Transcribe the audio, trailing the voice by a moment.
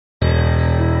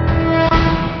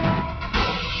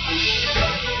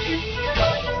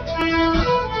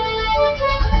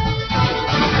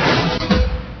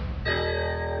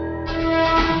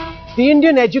The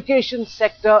Indian education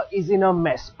sector is in a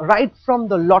mess, right from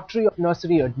the lottery of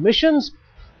nursery admissions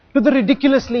to the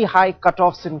ridiculously high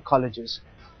cutoffs in colleges.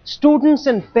 Students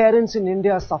and parents in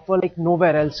India suffer like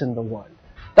nowhere else in the world.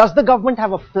 Does the government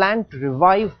have a plan to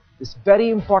revive this very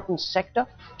important sector?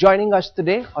 Joining us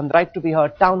today on the Right to be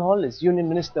Heard Town Hall is Union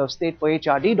Minister of State for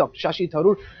HRD, Dr. Shashi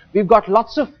Tharoor. We've got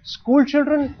lots of school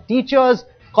children, teachers,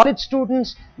 college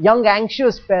students, young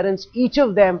anxious parents, each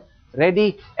of them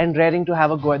ready and raring to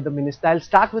have a go at the minister. I'll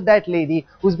start with that lady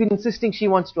who's been insisting she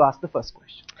wants to ask the first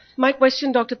question. My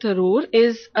question, Dr. Tharoor,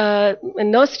 is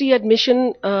nursery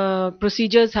admission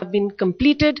procedures have been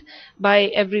completed by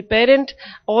every parent.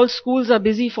 All schools are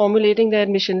busy formulating their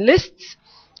admission lists.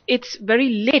 It's very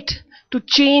late to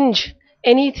change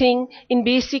anything in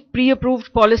basic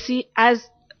pre-approved policy as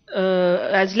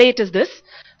late as this.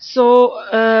 So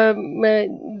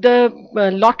the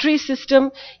lottery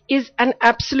system is an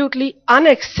absolutely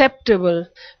unacceptable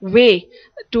way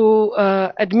to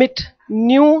admit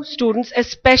new students,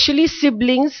 especially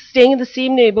siblings staying in the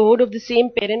same neighborhood of the same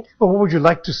parent. Well, what would you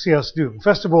like to see us do?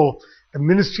 First of all, the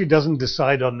ministry doesn't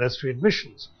decide on nursery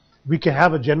admissions. We can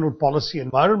have a general policy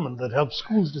environment that helps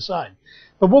schools decide.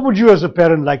 But what would you as a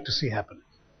parent like to see happen?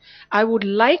 I would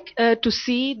like to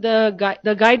see the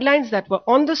guidelines that were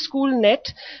on the school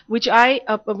net, which I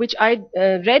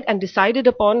read and decided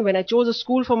upon when I chose a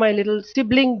school for my little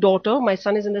sibling daughter. My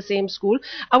son is in the same school.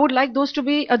 I would like those to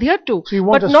be adhered to. So you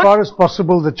want, as far as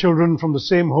possible, the children from the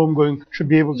same home should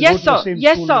be able to go to the same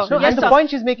school? Yes, sir. And the point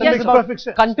she's making is about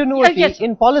continuity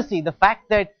in policy. The fact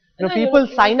that people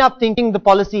sign up thinking the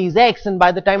policy is X, and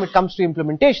by the time it comes to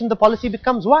implementation, the policy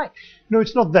becomes Y. No,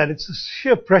 it's not that. It's the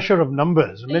sheer pressure of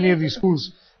numbers. Many of these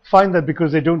schools find that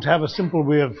because they don't have a simple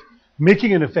way of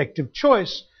making an effective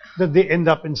choice, that they end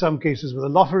up in some cases with a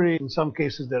lottery. In some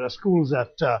cases, there are schools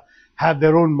that have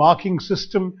their own marking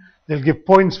system. They'll give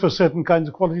points for certain kinds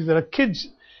of qualities. There are kids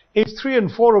age 3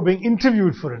 and 4 are being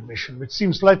interviewed for admission, which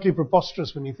seems slightly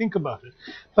preposterous when you think about it.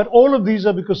 But all of these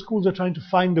are because schools are trying to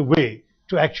find a way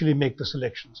to actually make the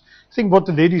selections. I think what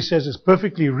the lady says is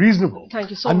perfectly reasonable. Thank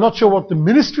you so much. I'm not sure what the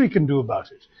ministry can do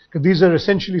about it, because these are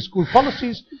essentially school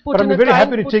policies. But I'm very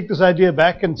happy to take this idea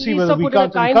back and see whether we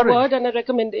can't encourage. Put in a kind word and a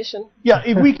recommendation. Yeah,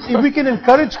 if we can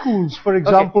encourage schools, for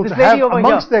example, to have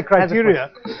amongst their criteria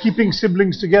keeping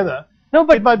siblings together. No,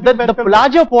 but the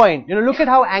larger point, look at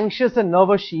how anxious and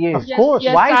nervous she is. Of course.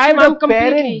 Yes, why should a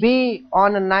parent be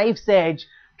on a knife's edge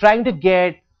trying to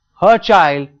get her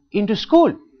child into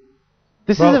school?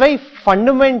 This is a very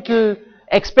fundamental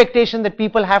expectation that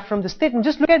people have from the state. And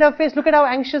just look at her face, look at how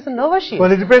anxious and nervous she is.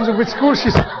 Well, it depends on which school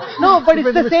she's in. No, but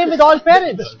it's the same with all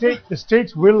parents. The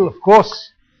states will, of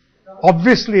course,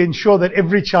 obviously ensure that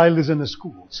every child is in a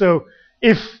school. So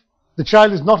if the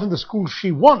child is not in the school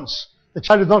she wants, the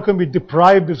child is not going to be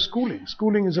deprived of schooling.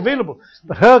 Schooling is available.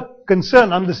 But her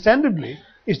concern, understandably,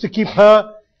 is to keep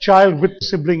her child with the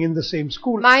sibling in the same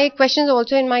school. My question is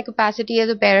also in my capacity as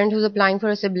a parent who's applying for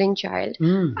a sibling child.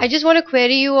 I just want to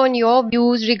query you on your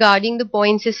views regarding the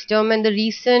point system and the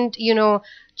recent,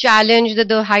 challenge that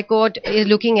the High Court is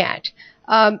looking at.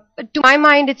 To my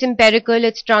mind, it's empirical,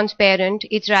 it's transparent,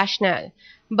 it's rational.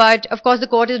 But of course, the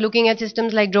court is looking at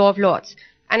systems like draw of lots.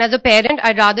 And as a parent,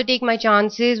 I'd rather take my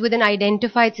chances with an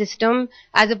identified system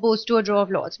as opposed to a draw of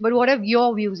lots. But what are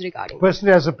your views regarding that?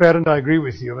 Personally, as a parent, I agree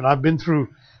with you. And I've been through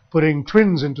putting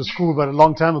twins into school but a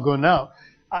long time ago now.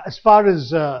 As far as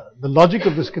the logic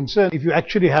of this concerned, if you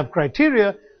actually have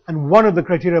criteria, and one of the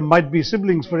criteria might be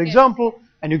siblings, for example,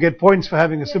 and you get points for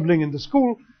having a sibling in the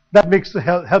school, that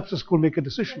helps the school make a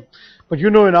decision. But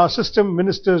in our system,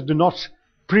 ministers do not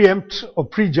preempt or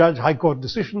prejudge High Court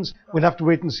decisions. We'll have to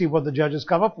wait and see what the judges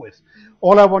come up with.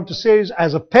 All I want to say is,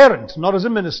 as a parent, not as a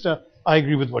minister, I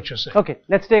agree with what you're saying. Okay,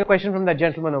 let's take a question from that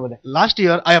gentleman over there. Last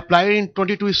year, I applied in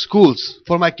 22 schools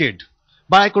for my kid,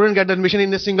 but I couldn't get admission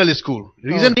in a single school.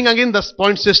 Reason being, again, the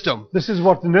point system. This is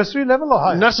what, the nursery level or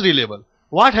higher? Nursery level.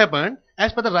 What happened?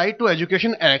 As per the Right to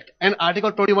Education Act and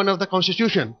Article 21 of the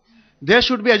Constitution, there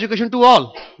should be education to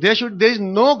all. There is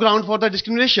no ground for the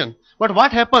discrimination. But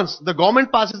what happens? The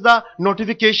government passes the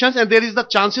notifications and there is the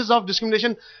chances of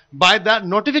discrimination by the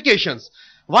notifications.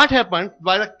 What happened?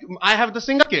 I have the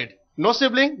single kid. No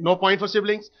sibling, no point for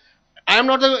siblings. I am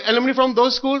not the alumni from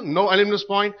those schools, no alumnus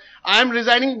point. I am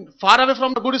residing far away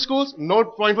from the good schools, no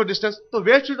point for distance. So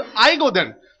where should I go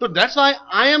then? So that's why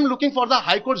I am looking for the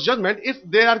High Court's judgment. If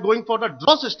they are going for the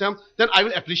draw system, then I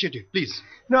will appreciate it. Please.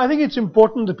 No, I think it's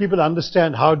important that people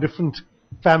understand how different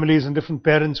families and different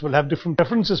parents will have different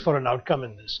preferences for an outcome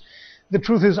in this. The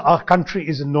truth is, our country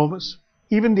is enormous.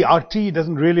 Even the RT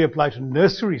doesn't really apply to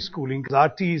nursery schooling,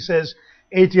 because RT says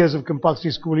 8 years of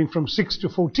compulsory schooling from 6 to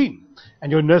 14,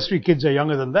 and your nursery kids are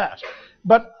younger than that.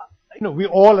 But we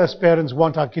all as parents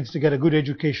want our kids to get a good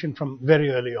education from very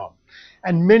early on.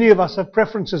 And many of us have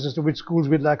preferences as to which schools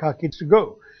we'd like our kids to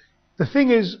go. The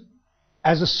thing is,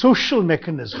 as a social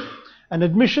mechanism, an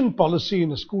admission policy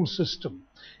in a school system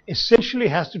essentially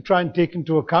has to try and take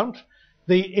into account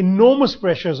the enormous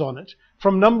pressures on it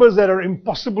from numbers that are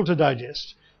impossible to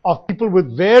digest, of people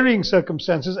with varying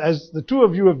circumstances, as the two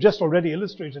of you have just already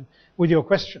illustrated with your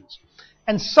questions.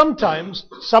 And sometimes,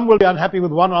 some will be unhappy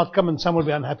with one outcome and some will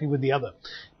be unhappy with the other.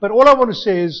 But all I want to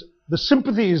say is, the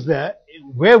sympathy is there.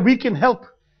 Where we can help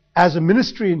as a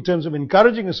ministry in terms of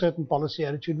encouraging a certain policy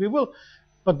attitude, we will.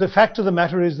 But the fact of the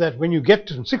matter is that when you get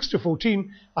from 6 to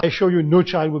 14, I assure you no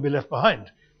child will be left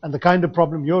behind. And the kind of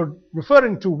problem you're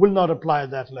referring to will not apply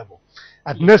at that level.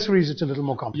 At nurseries, it's a little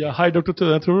more complicated. Yeah, hi, Dr.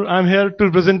 Tharoor. I'm here to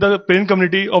represent the parent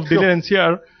community of Delhi and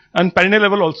NCR and parental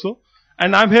level also.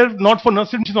 And I'm here not for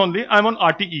nursery only, I'm on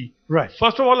RTE. Right.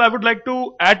 First of all, I would like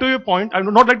to add to your point. I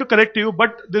would not like to correct you,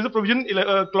 but there's a provision,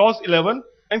 clause 11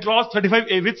 and clause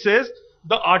 35A, which says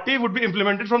the RTE would be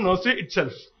implemented from nursery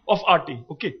itself of RTE.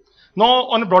 Okay. Now,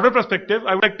 on a broader perspective,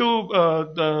 I would like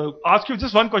to ask you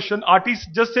just one question. RTE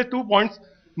just say 2 points,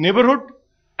 neighborhood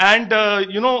and,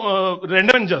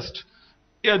 random and just.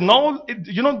 Now,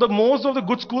 the most of the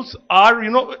good schools are,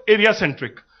 area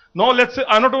centric. Now, let's say,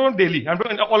 I'm not over Delhi, I'm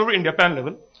all over India, pan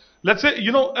level. Let's say,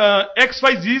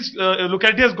 XYZ's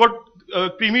locality has got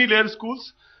creamy layer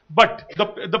schools, but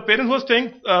the parents who are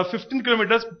staying 15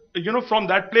 kilometers, from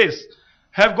that place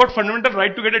have got fundamental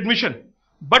right to get admission.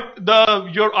 But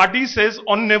your RT says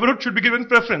on neighborhood should be given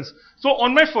preference. So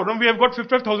on my forum, we have got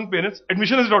 55,000 parents,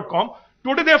 admissions.com.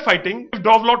 Today they are fighting if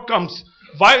draw lot comes.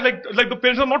 Why, like the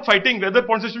parents are not fighting whether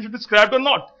point system should be scrapped or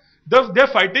not. They're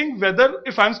fighting whether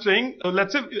if I'm staying,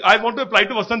 let's say I want to apply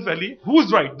to Vasant Valley,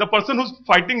 who's right? The person who's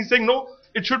fighting is saying no,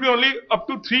 it should be only up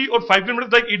to 3 or 5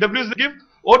 kilometers like EWS they give,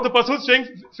 or the person who's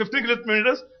staying 15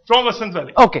 kilometers from Vasant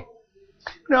Valley. Okay.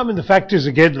 No, I mean, the fact is,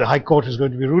 again, the High Court is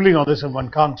going to be ruling on this and one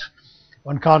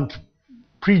can't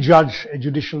prejudge a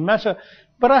judicial matter.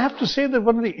 But I have to say that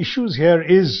one of the issues here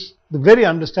is the very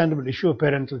understandable issue of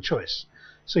parental choice.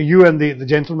 So you and the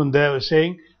gentleman there were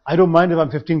saying, I don't mind if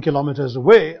I'm 15 kilometers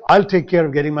away. I'll take care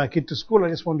of getting my kid to school. I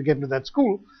just want to get into that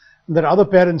school. And there are other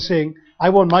parents saying, I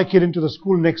want my kid into the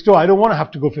school next door. I don't want to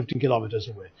have to go 15 kilometers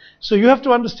away. So you have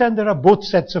to understand there are both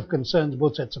sets of concerns,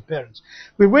 both sets of parents.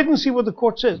 We'll wait and see what the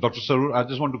court says. Dr. Tharoor, I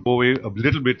just want to go away a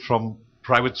little bit from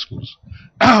private schools.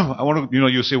 I want to,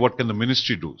 you say what can the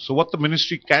ministry do? So what the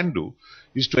ministry can do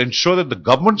is to ensure that the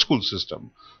government school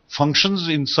system functions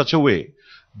in such a way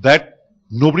that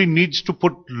nobody needs to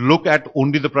look at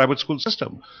only the private school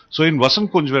system. So in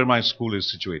Vasant Kunj, where my school is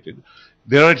situated,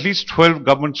 there are at least 12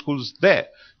 government schools there.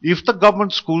 If the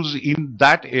government schools in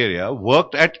that area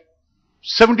worked at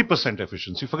 70%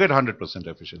 efficiency, forget 100%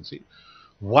 efficiency,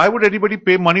 why would anybody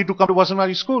pay money to come to Vasant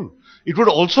Valley School? It would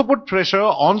also put pressure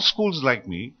on schools like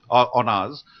me, or on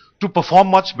ours, to perform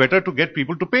much better to get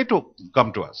people to pay to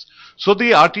come to us. So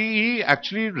the RTE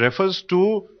actually refers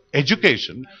to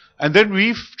education, and then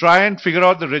we try and figure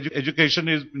out the education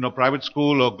is private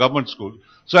school or government school.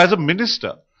 So as a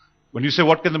minister, when you say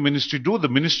what can the ministry do, the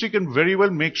ministry can very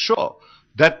well make sure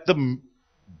that the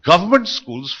government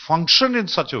schools function in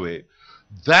such a way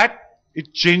that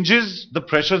it changes the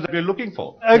pressures that we're looking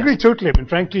for. I agree totally. I mean,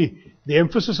 frankly, the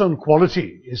emphasis on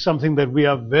quality is something that we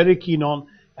are very keen on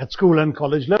at school and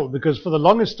college level, because for the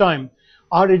longest time,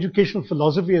 our educational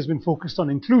philosophy has been focused on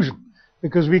inclusion.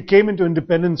 Because we came into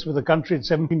independence with a country at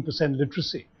 17%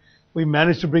 literacy. We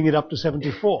managed to bring it up to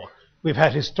 74. We've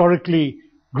had historically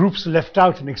groups left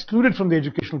out and excluded from the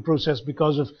educational process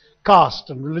because of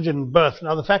caste and religion and birth and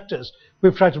other factors.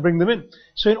 We've tried to bring them in.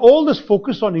 So in all this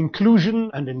focus on inclusion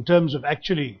and in terms of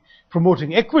actually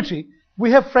promoting equity,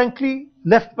 we have frankly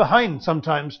left behind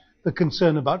sometimes the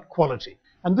concern about quality.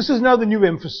 And this is now the new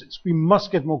emphasis. We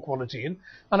must get more quality in.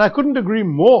 And I couldn't agree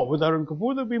more with Arun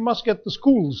Kapoor that we must get the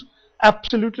schools.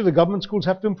 Absolutely, the government schools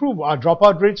have to improve. Our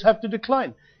dropout rates have to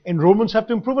decline. Enrollments have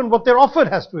to improve, and what they're offered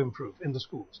has to improve in the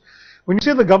schools. When you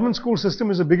say the government school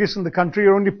system is the biggest in the country,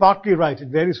 you're only partly right. It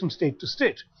varies from state to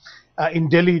state. In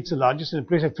Delhi, it's the largest. In a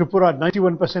place like Tripura,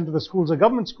 91% of the schools are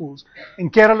government schools.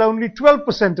 In Kerala, only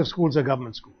 12% of schools are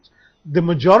government schools. The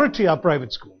majority are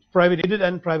private schools, private aided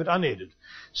and private unaided.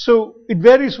 So it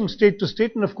varies from state to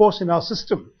state, and of course in our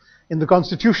system, in the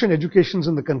constitution, education's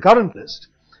in the concurrent list.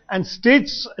 And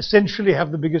states essentially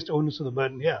have the biggest onus of the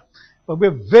burden here. But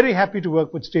we're very happy to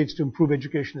work with states to improve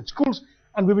education at schools.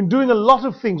 And we've been doing a lot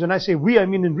of things. When I say we, I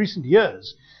mean in recent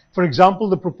years. For example,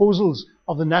 the proposals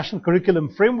of the National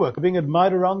Curriculum Framework are being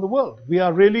admired around the world. We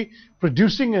are really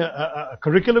producing a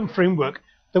curriculum framework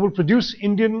that will produce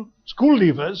Indian school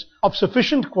leavers of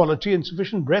sufficient quality and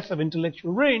sufficient breadth of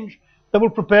intellectual range that will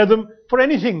prepare them for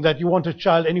anything that you want a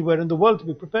child anywhere in the world to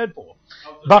be prepared for.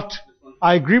 But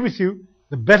I agree with you,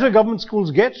 the better government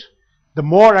schools get, the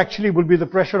more actually will be the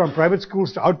pressure on private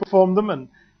schools to outperform them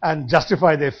and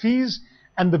justify their fees,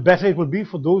 and the better it will be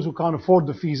for those who can't afford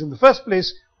the fees in the first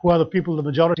place, who are the people the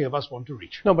majority of us want to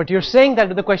reach. No, but you're saying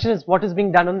that the question is what is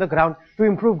being done on the ground to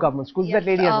improve government schools. Yes, That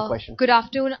lady has a question. Good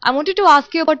afternoon. I wanted to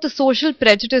ask you about the social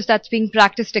prejudice that's being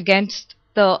practiced against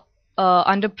the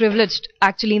underprivileged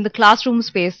actually in the classroom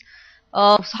space.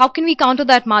 How can we counter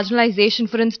that marginalization?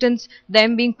 For instance,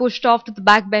 them being pushed off to the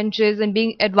back benches and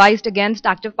being advised against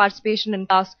active participation in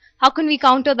class. How can we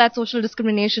counter that social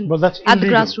discrimination Well, that's at the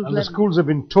illegal, grassroots and the level? schools have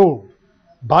been told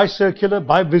by circular,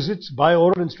 by visits, by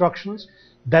oral instructions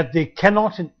that they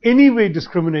cannot in any way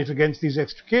discriminate against these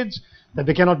extra kids, that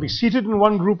they cannot be seated in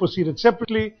one group or seated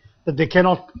separately, that they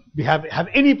cannot have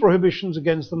any prohibitions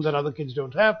against them that other kids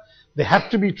don't have. They have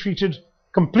to be treated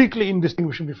completely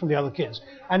indistinguishably from the other kids.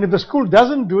 And if the school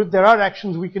doesn't do it, there are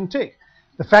actions we can take.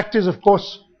 The fact is, of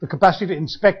course, the capacity to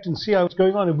inspect and see how it's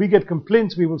going on. If we get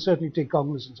complaints, we will certainly take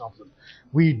cognizance of them.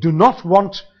 We do not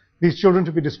want these children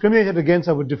to be discriminated against.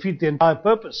 That would defeat the entire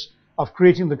purpose of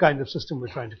creating the kind of system we're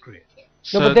trying to create.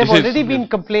 No, but there have already been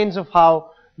complaints of how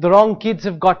the wrong kids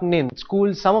have gotten in.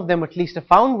 Schools, some of them at least, have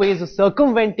found ways of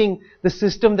circumventing the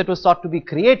system that was sought to be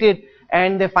created,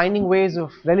 and they're finding ways of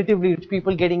relatively rich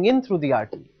people getting in through the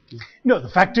RT. No, the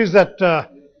fact is that,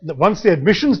 that once the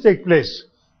admissions take place,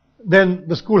 then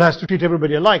the school has to treat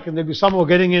everybody alike, and there'll be some who are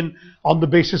getting in on the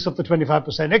basis of the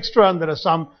 25% extra, and there are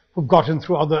some who've gotten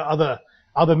through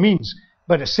other means.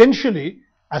 But essentially,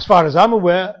 as far as I'm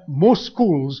aware, most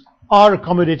schools are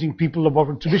accommodating people of what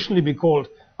would traditionally be called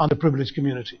underprivileged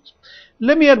communities.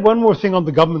 Let me add one more thing on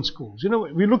the government schools. You know,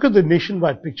 we look at the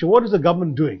nationwide picture. What is the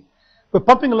government doing? We're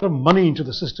pumping a lot of money into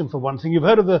the system, for one thing. You've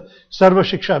heard of the Sarva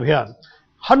Shiksha Abhiyan.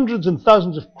 Hundreds and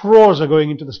thousands of crores are going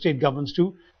into the state governments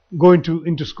to go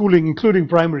into schooling, including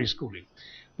primary schooling.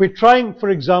 We're trying, for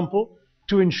example,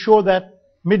 to ensure that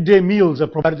midday meals are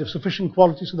provided of sufficient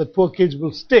quality so that poor kids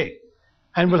will stay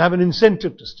and will have an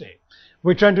incentive to stay.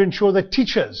 We're trying to ensure that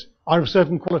teachers are of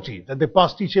certain quality, that they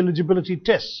pass teacher eligibility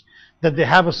tests, that they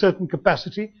have a certain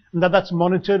capacity, and that that's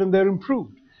monitored and they're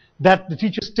improved. That the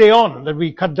teachers stay on, and that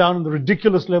we cut down on the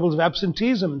ridiculous levels of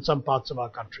absenteeism in some parts of our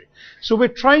country. So we're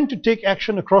trying to take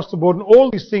action across the board on all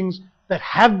these things that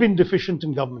have been deficient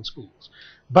in government schools.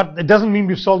 But it doesn't mean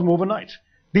we've solved them overnight.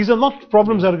 These are not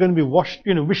problems that are going to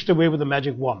be wished away with a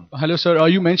magic wand. Hello, sir.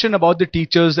 You mentioned about the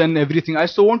teachers and everything. I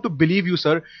so want to believe you,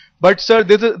 sir. But, sir,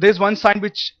 there's one sign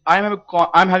which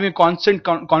I'm having a constant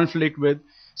conflict with.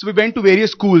 So we went to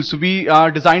various schools. We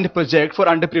designed a project for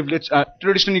underprivileged,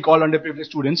 traditionally called underprivileged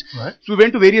students. Right. So we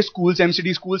went to various schools,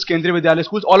 MCD schools, Kendriya Vidyalaya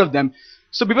schools, all of them.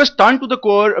 So we were stunned to the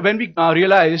core when we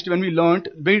realized, when we learned,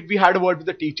 we had a word with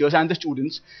the teachers and the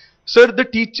students. Sir,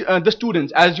 the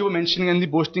students, as you were mentioning in the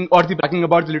boasting or the bragging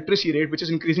about the literacy rate, which is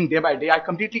increasing day by day, I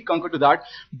completely concur to that.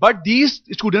 But these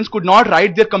students could not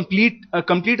write their complete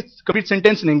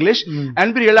sentence in English,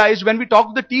 and we realized when we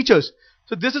talked to the teachers.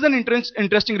 So this is an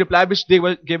interesting reply which they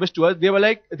gave us to us.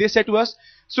 They said to us,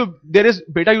 so there is,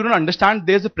 beta, you don't understand,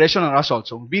 there's a pressure on us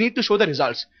also. We need to show the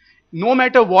results. No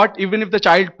matter what, even if the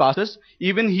child passes,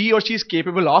 even he or she is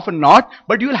capable of or not,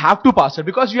 but you will have to pass it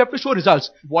because you have to show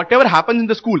results. Whatever happens in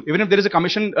the school, even if there is a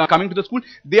commission coming to the school,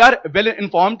 they are well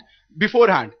informed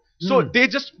beforehand. So they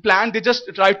just plan, they just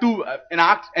try to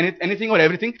enact anything or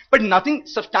everything, but nothing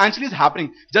substantially is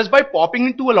happening. Just by popping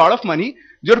into a lot of money,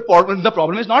 the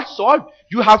problem is not solved.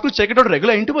 You have to check it out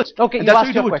regular intervals. Okay, you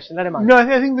asked your question. Let him answer. No,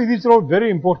 I think that these are all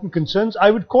very important concerns. I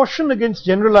would caution against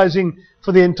generalizing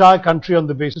for the entire country on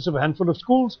the basis of a handful of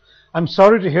schools. I'm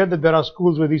sorry to hear that there are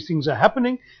schools where these things are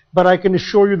happening, but I can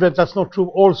assure you that that's not true of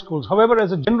all schools. However,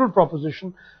 as a general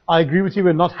proposition, I agree with you,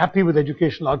 we're not happy with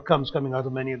educational outcomes coming out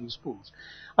of many of these schools.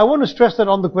 I want to stress that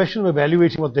on the question of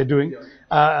evaluating what they're doing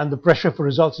and the pressure for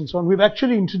results and so on, we've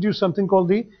actually introduced something called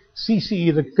the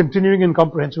CCE, the Continuing and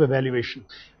Comprehensive Evaluation.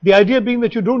 The idea being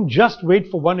that you don't just wait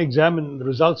for one exam and the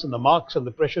results and the marks and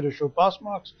the pressure to show pass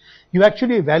marks. You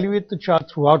actually evaluate the child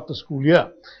throughout the school year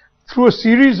through a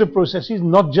series of processes,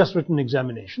 not just written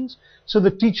examinations. So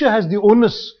the teacher has the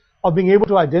onus of being able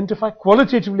to identify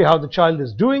qualitatively how the child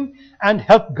is doing and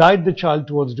help guide the child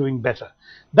towards doing better.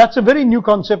 That's a very new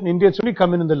concept in India. It's only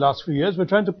come in the last few years. We're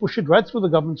trying to push it right through the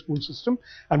government school system,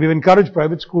 and we've encouraged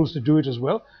private schools to do it as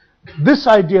well. this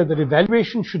idea that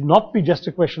evaluation should not be just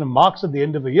a question of marks at the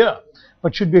end of a year,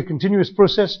 but should be a continuous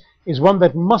process, is one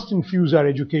that must infuse our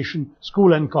education,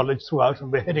 school and college throughout,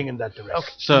 and we're heading in that direction.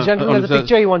 Okay. Sir, The gentleman has a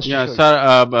picture he wants to show you.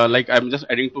 sir, like I'm just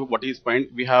adding to what his point.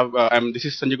 We have, this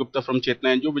is Sanjay Gupta from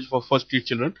Chetna NGO, which for street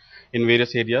children in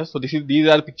various areas. So these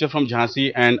are pictures from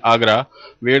Jhansi and Agra,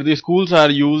 where the schools are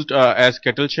used as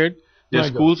cattle shed. There are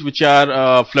schools which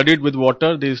are flooded with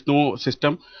water. There is no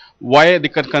system. Why the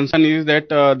concern is that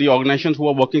the organizations who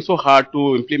are working so hard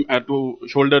to implement, to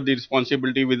shoulder the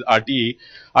responsibility with RTE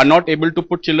are not able to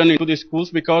put children into the schools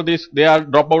because they are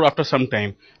drop out after some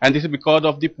time, and this is because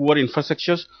of the poor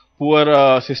infrastructures,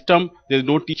 poor system. There is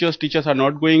no teachers. Teachers are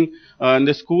not going in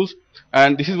the schools,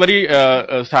 and this is very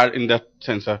sad in that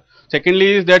sense, sir.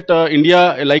 Secondly is that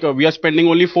India, we are spending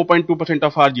only 4.2%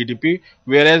 of our GDP,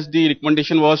 whereas the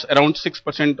recommendation was around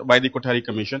 6% by the Kothari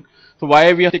Commission. So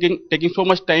why we are taking so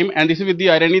much time? And this is with the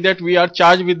irony that we are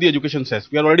charged with the education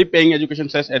cess. We are already paying education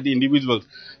cess at the individuals.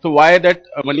 So why that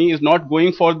money is not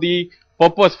going for the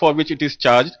purpose for which it is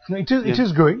charged? No, it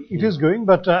is going,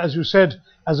 but as you said,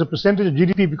 as a percentage of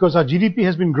GDP, because our GDP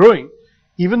has been growing,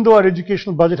 even though our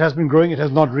educational budget has been growing, it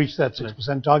has not reached that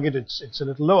 6% target. It's a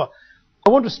little lower. I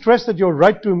want to stress that you're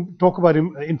right to talk about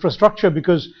infrastructure,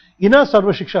 because in our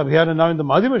Sarva Shiksha Abhiyan and now in the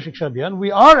Madhyama Shiksha Abhiyan, we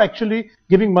are actually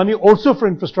giving money also for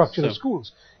infrastructure of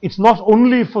schools. It's not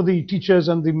only for the teachers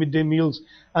and the midday meals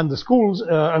and the schools,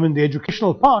 the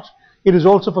educational part. It is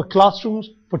also for classrooms,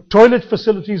 for toilet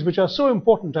facilities, which are so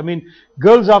important. I mean,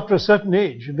 girls after a certain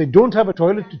age, if they don't have a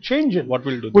toilet to change in, what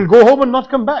will do? Will go home and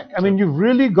not come back. I mean, you've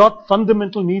really got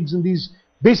fundamental needs in these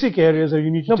basic areas that you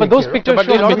need to take care of. No, but those pictures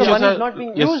show a lot of the money is not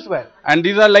being used well. And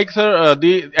these are like, sir,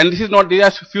 and this is not, these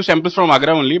are few samples from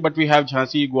Agra only, but we have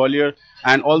Jhansi, Gwalior,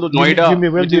 and all the Noida,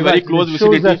 which is very close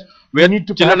vicinity. We need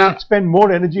to spend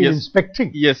more energy in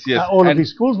inspecting all of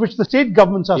these schools, which the state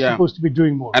governments are supposed to be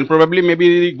doing more. And probably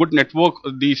maybe the good network,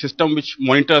 the system which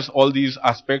monitors all these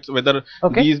aspects, whether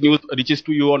these news reaches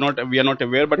to you or not, we are not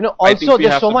aware. But also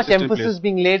there's so much emphasis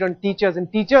being laid on teachers, and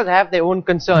teachers have their own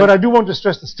concerns. But I do want to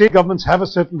stress the state governments have a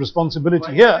certain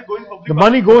responsibility here. The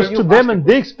money goes to them and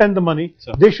they spend the money.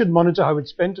 They should monitor how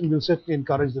it's spent, and we'll certainly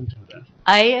encourage them to do that.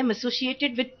 I am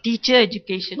associated with teacher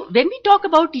education. When we talk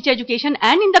about teacher education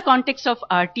and in the context of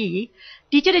RTE,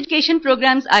 teacher education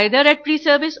programs either at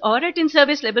pre-service or at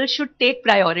in-service level should take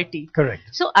priority. Correct.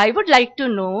 So I would like to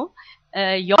know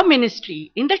your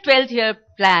ministry in the 12th year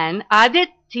plan, are they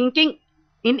thinking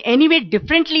in any way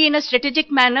differently in a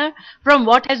strategic manner from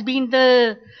what has been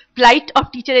the plight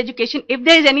of teacher education? If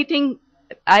there is anything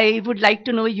I would like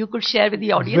to know, you could share with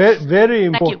the audience. Very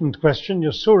important question.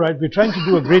 You're so right. We're trying to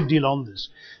do a great deal on this.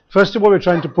 First of all, we're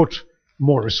trying to put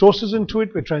more resources into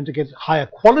it. We're trying to get higher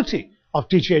quality of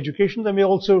teacher education. Then we're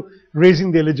also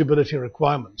raising the eligibility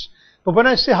requirements. But when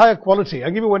I say higher quality,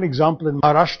 I'll give you one example. In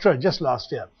Maharashtra, just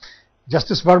last year,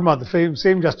 Justice Verma, the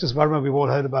same Justice Verma we've all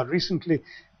heard about recently,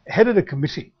 headed a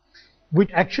committee which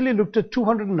actually looked at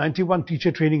 291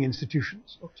 teacher training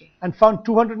institutions and found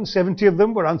 270 of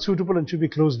them were unsuitable and should be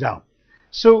closed down.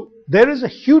 So there is a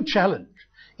huge challenge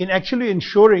in actually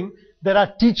ensuring that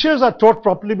our teachers are taught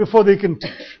properly before they can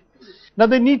teach. Now,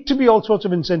 there need to be all sorts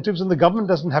of incentives, and the government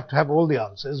doesn't have to have all the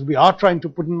answers. We are trying to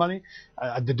put in money.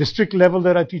 At the district level,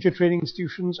 there are teacher training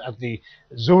institutions. At the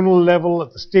zonal level,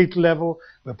 at the state level,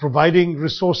 we're providing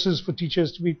resources for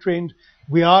teachers to be trained.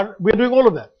 We're doing all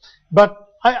of that. But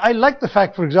I like the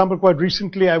fact, for example, quite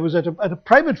recently I was at a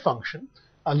private function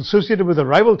associated with a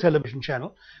rival television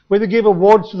channel where they gave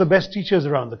awards to the best teachers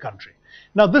around the country.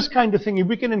 Now, this kind of thing, if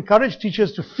we can encourage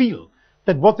teachers to feel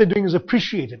that what they're doing is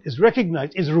appreciated, is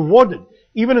recognized, is rewarded,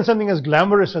 even in something as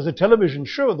glamorous as a television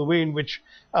show, the way in which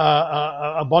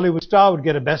a Bollywood star would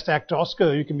get a Best Actor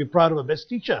Oscar, you can be proud of a Best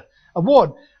Teacher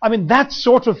award. I mean, that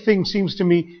sort of thing seems to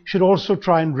me should also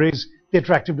try and raise the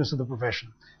attractiveness of the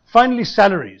profession. Finally,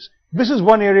 salaries. This is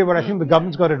one area where I think the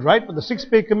government's got it right. With the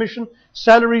 6th Pay Commission,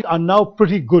 salaries are now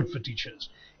pretty good for teachers.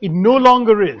 It no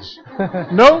longer is.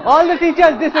 No? All the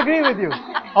teachers disagree with you.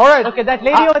 All right. Okay, that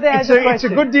lady over there has a question. It's a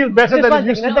good deal better than it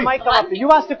used to be. Let the mic come up.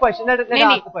 You asked a question. Let her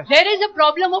ask the question. There is a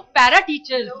problem of para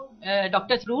teachers,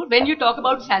 Dr. Tharoor, when you talk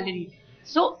about salary.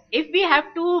 So if we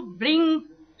have to bring,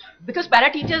 because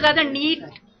para teachers are the need,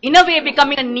 in a way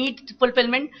becoming a need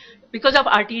fulfillment because of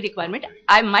RT requirement,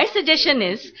 my suggestion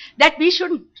is that we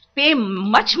should pay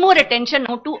much more attention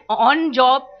now to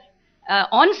on-job,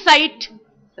 on-site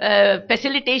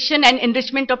facilitation and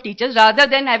enrichment of teachers rather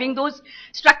than having those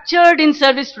structured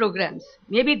in-service programs.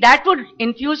 Maybe that would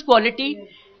infuse quality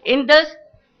in the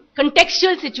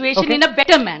contextual situation in a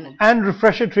better manner. And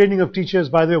refresher training of teachers,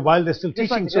 by the way, while they're still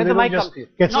teaching, so they don't just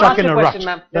get stuck in a rut.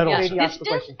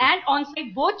 Distance and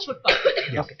on-site both should come.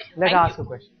 Okay, let her ask a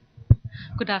question.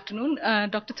 Good afternoon.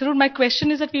 Dr. Tharoor, my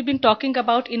question is that we've been talking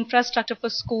about infrastructure for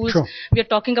schools. Sure. We are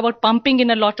talking about pumping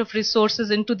in a lot of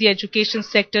resources into the education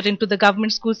sector, into the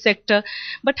government school sector.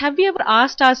 But have we ever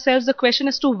asked ourselves the question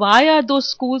as to why are those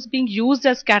schools being used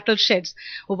as cattle sheds?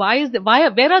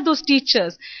 Where are those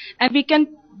teachers? And we can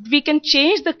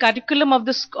change the curriculum of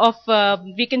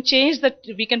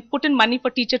we can put in money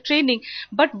for teacher training,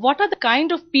 but what are the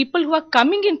kind of people who are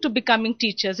coming into becoming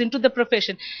teachers, into the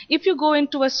profession? If you go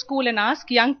into a school and ask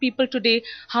young people today,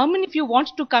 how many of you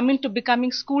want to come into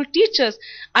becoming school teachers?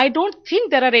 I don't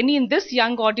think there are any in this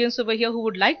young audience over here who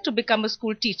would like to become a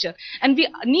school teacher. And we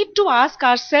need to ask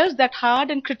ourselves that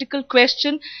hard and critical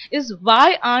question is,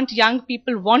 why aren't young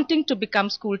people wanting to become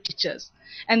school teachers?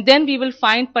 And then we will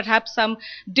find perhaps some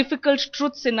difficult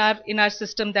truths in our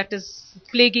system that is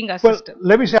plaguing our system.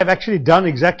 Let me say, I've actually done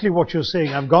exactly what you're saying.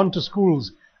 I've gone to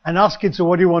schools and asked kids, so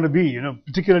what do you want to be? You know,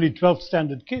 particularly 12th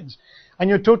standard kids. And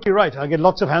you're totally right. I get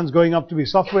lots of hands going up to be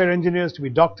software engineers, to be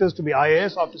doctors, to be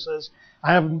IAS officers.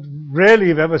 I have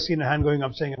rarely ever seen a hand going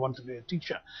up saying I want to be a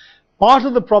teacher. Part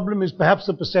of the problem is perhaps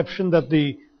the perception that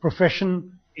the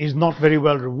profession is not very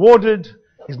well rewarded,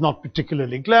 is not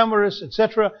particularly glamorous,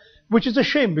 etc., which is a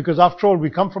shame, because after all, we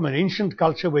come from an ancient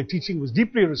culture where teaching was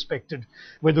deeply respected,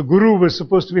 where the guru was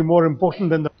supposed to be more important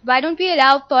than the... Why don't we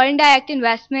allow foreign direct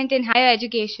investment in higher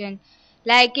education?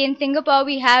 Like in Singapore,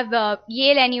 we have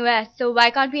Yale NUS, so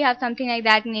why can't we have something like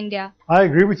that in India? I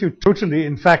agree with you totally.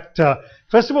 In fact,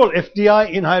 first of all,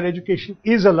 FDI in higher education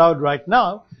is allowed right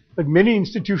now, but many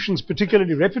institutions,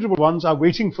 particularly reputable ones, are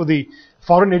waiting for the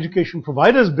Foreign Education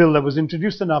Providers Bill that was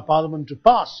introduced in our parliament to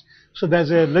pass. So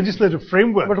there's a legislative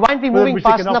framework. But why aren't we moving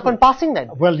fast enough on passing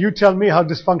that? Well, you tell me how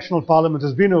dysfunctional parliament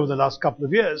has been over the last couple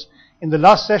of years. In the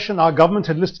last session, our government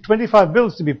had listed 25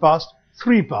 bills to be passed,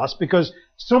 3 passed, because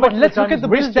so much. But let's look at the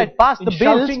bills that passed. The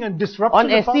bills on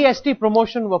SC/ST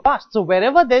promotion were passed. So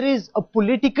wherever there is a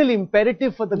political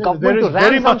imperative for the government to ram something through, there is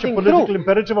very much a political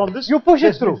imperative on this. You push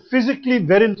it through. Physically,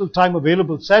 very little time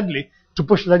available, sadly, to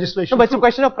push legislation. No, but it's a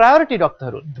question of priority, Dr.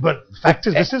 Tharoor. But the fact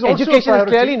is, this is also education is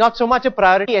clearly not so much a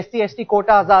priority. SC/ST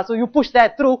quotas are, so you push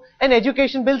that through, and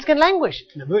education bills can languish.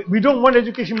 We don't want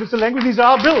education bills to languish. These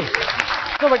are our bills.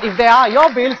 No, but if they are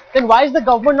your bills, then why is the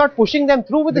government not pushing them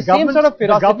through with the same sort of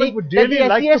ferocity? The government would really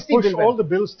like to push all the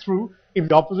bills through if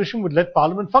the opposition would let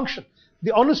Parliament function.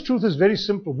 The honest truth is very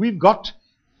simple. We've got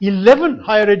 11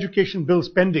 higher education bills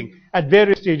pending at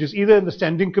various stages, either in the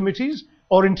standing committees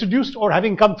or introduced or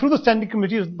having come through the standing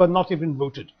committees but not even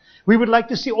voted. We would like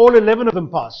to see all 11 of them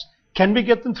pass. Can we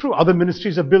get them through? Other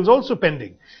ministries have bills also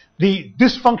pending. The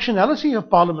dysfunctionality of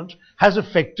Parliament has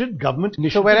affected government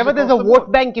initiatives. So wherever there's a vote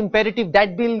bank imperative,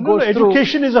 that bill goes through.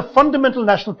 Education is a fundamental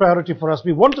national priority for us.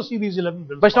 We want to see these 11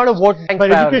 bills. But it's not a vote bank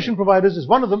priority. Education providers is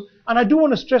one of them. And I do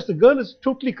want to stress, the girl is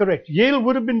totally correct. Yale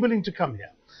would have been willing to come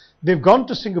here. They've gone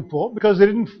to Singapore because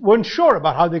they weren't sure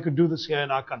about how they could do this here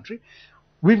in our country.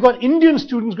 We've got Indian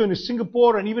students going to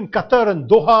Singapore and even Qatar and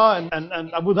Doha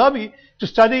and Abu Dhabi to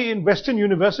study in Western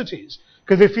universities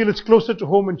because they feel it's closer to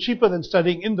home and cheaper than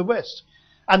studying in the West.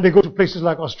 And they go to places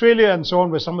like Australia and so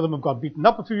on, where some of them have got beaten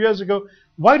up a few years ago.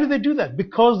 Why do they do that?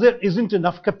 Because there isn't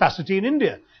enough capacity in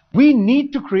India. We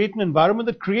need to create an environment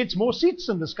that creates more seats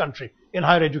in this country in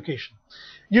higher education.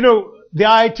 You know, the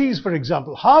IITs, for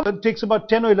example, Harvard takes about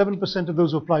 10 or 11% of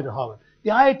those who apply to Harvard. The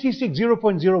IITs take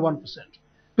 0.01%.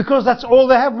 Because that's all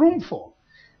they have room for.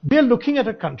 They're looking at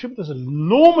a country where there's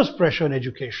enormous pressure on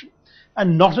education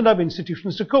and not enough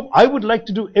institutions to cope. I would like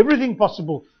to do everything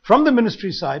possible from the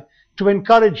ministry side to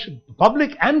encourage the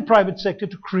public and private sector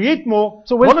to create more.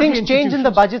 So will things change in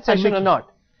the budget session or not?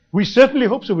 We certainly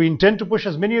hope so. We intend to push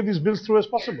as many of these bills through as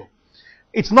possible.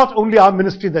 It's not only our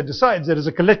ministry that decides. There is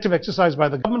a collective exercise by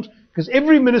the government because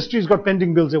every ministry has got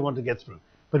pending bills they want to get through.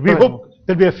 But we hope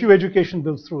there'll be a few education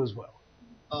bills through as well.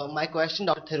 My question,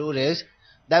 Dr. Tharoor, is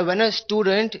that when a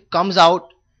student comes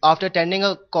out after attending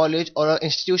a college or an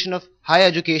institution of higher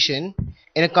education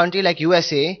in a country like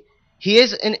USA, he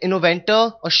is an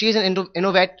innovator or she is an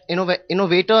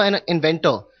innovator and an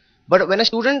inventor. But when a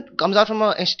student comes out from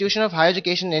an institution of higher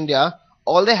education in India,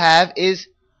 all they have is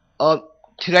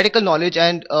theoretical knowledge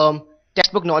and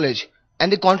textbook knowledge,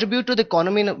 and they contribute to the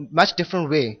economy in a much different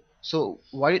way. So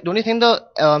why don't you think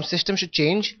the system should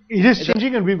change? It is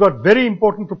changing, and we've got very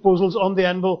important proposals on the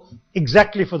anvil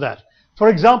exactly for that. For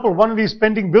example, one of these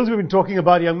pending bills we've been talking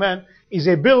about, young man, is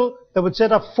a bill that would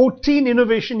set up 14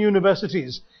 innovation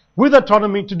universities with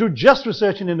autonomy to do just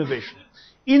research and innovation.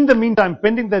 In the meantime,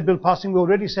 pending that bill passing, we're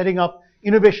already setting up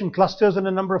innovation clusters in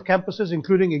a number of campuses,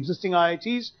 including existing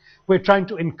IITs. We're trying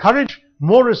to encourage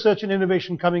more research and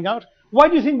innovation coming out. Why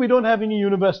do you think we don't have any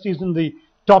universities in the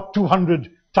top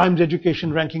 200 Times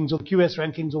Education rankings or QS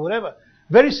rankings or whatever?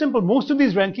 Very simple. Most of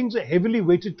these rankings are heavily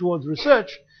weighted towards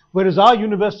research, whereas our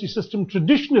university system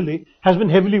traditionally has been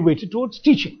heavily weighted towards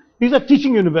teaching. These are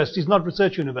teaching universities, not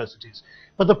research universities.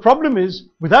 But the problem is,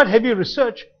 without heavy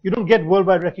research, you don't get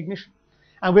worldwide recognition.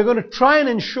 And we're going to try and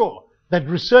ensure that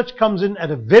research comes in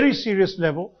at a very serious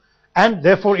level, and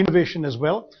therefore innovation as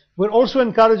well. We're also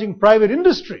encouraging private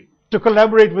industry to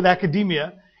collaborate with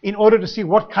academia in order to see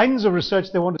what kinds of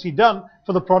research they want to see done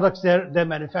for the products they're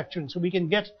manufacturing. So we can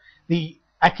get the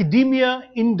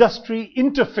academia-industry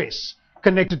interface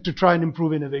connected to try and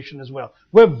improve innovation as well.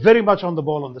 We're very much on the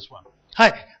ball on this one.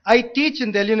 Hi, I teach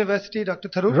in Delhi University, Dr.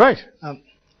 Tharoor. Right.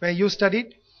 Where you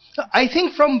studied. So I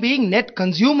think from being net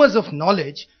consumers of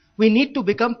knowledge, we need to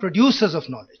become producers of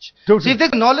knowledge. Totally. So if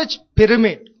there's a knowledge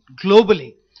pyramid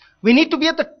globally, we need to be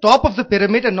at the top of the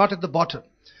pyramid and not at the bottom.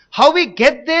 How we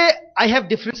get there, I have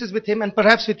differences with him and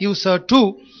perhaps with you, sir,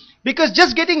 too. Because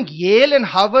just getting Yale and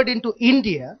Harvard into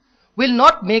India will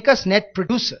not make us net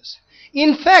producers.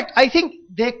 In fact, I think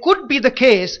there could be the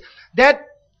case that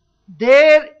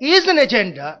there is an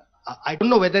agenda, I don't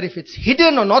know whether if it's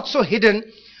hidden or not so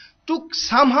hidden, to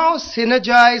somehow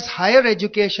synergize higher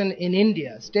education in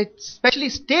India, especially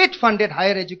state-funded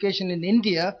higher education in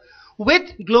India,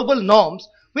 with global norms,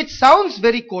 which sounds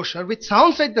very kosher, which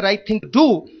sounds like the right thing to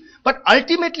do, but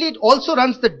ultimately it also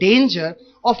runs the danger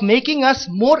of making us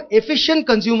more efficient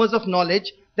consumers of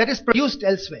knowledge that is produced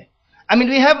elsewhere. I mean,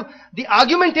 we have the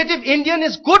argumentative Indian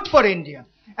is good for India,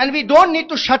 and we don't need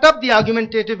to shut up the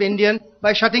argumentative Indian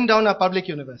by shutting down our public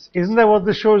university. Isn't that what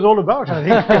this show is all about, I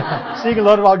think? Seeing a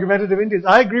lot of argumentative Indians.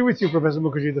 I agree with you, Professor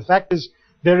Mukherjee. The fact is,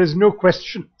 there is no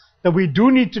question that we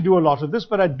do need to do a lot of this,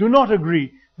 but I do not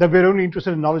agree that we're only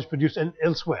interested in knowledge produced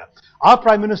elsewhere. Our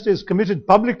Prime Minister is committed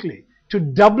publicly to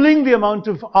doubling the amount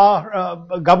of our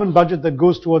government budget that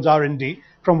goes towards R&D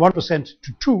from 1%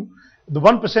 to 2%. The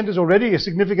 1% is already a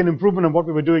significant improvement on what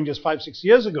we were doing just 5-6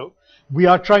 years ago. We've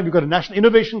got a National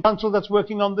Innovation Council that's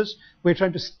working on this. We're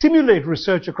trying to stimulate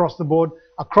research across the board,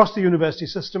 across the university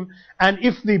system. And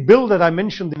if the bill that I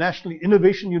mentioned, the National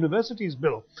Innovation Universities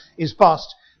Bill, is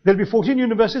passed, there'll be 14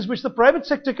 universities which the private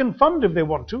sector can fund if they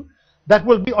want to, that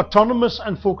will be autonomous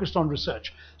and focused on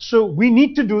research. So we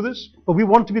need to do this, but we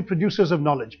want to be producers of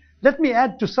knowledge. Let me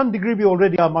add, to some degree, we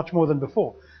already are much more than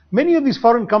before. Many of these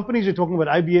foreign companies, you're talking about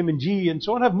IBM and GE and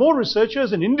so on, have more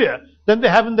researchers in India than they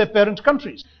have in their parent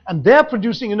countries. And they're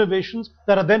producing innovations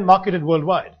that are then marketed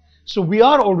worldwide. So we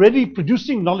are already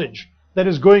producing knowledge that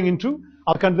is going into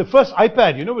our country. The first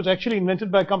iPad, was actually invented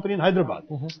by a company in Hyderabad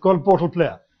called Portal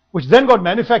Player, which then got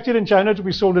manufactured in China to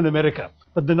be sold in America.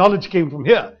 But the knowledge came from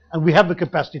here, and we have the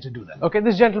capacity to do that. Okay,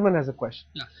 this gentleman has a question.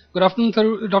 Yeah. Good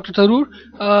afternoon, Dr. Tharoor.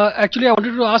 Actually, I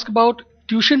wanted to ask about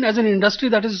tuition as an industry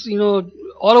that is,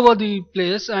 all over the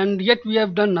place, and yet we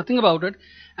have done nothing about it.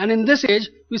 And in this age,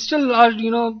 we still are,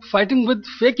 fighting with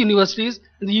fake universities.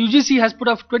 And the UGC has put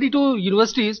up 22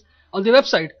 universities on their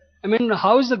website. I mean,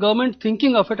 how is the government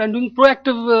thinking of it and doing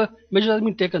proactive measures have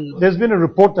been taken? There's been a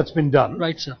report that's been done,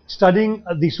 right, sir, studying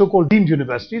the so-called deemed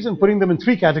universities and putting them in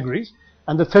 3 categories.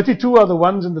 And the 32 are the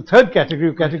ones in the 3rd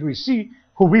category, category C,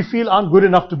 who we feel aren't good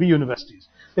enough to be universities.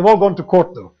 They've all gone to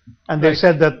court though, and they've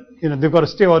said that they've got a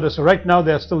stay order. So right now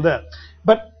they're still there.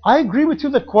 But I agree with you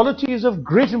that quality is of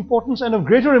great importance, and of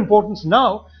greater importance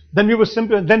now than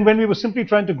when we were simply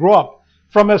trying to grow up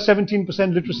from a 17%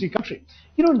 literacy country.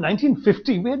 In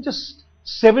 1950 we had just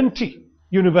 70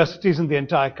 universities in the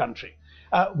entire country.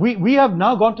 We have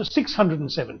now gone to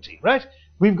 670, right?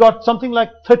 We've got something like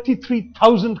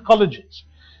 33,000 colleges.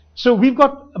 So we've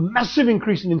got a massive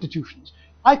increase in institutions.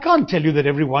 I can't tell you that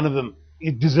every one of them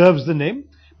deserves the name,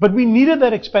 but we needed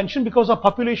that expansion because our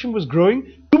population was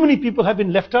growing. Too many people have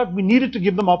been left out. We needed to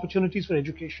give them opportunities for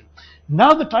education.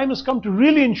 Now the time has come to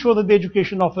really ensure that the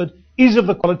education offered is of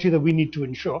the quality that we need to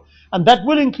ensure. And that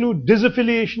will include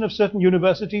disaffiliation of certain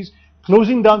universities,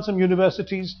 closing down some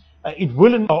universities, it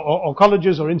will or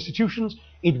colleges or institutions.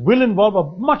 It will involve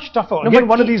a much tougher, again,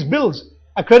 one of these bills,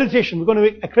 accreditation. We're going to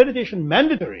make accreditation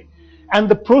mandatory. And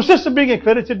the process of being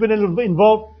accredited will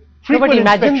involve frequent but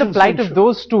imagine the plight of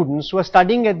those students who are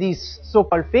studying at these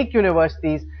so-called fake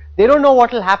universities. They don't know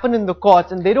what will happen in the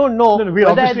courts, and they don't know we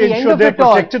whether at the obviously end ensure of they're it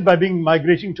all, protected by being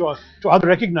migrating to other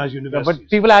recognized universities. but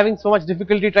people are having so much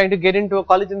difficulty trying to get into a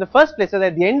college in the first place, so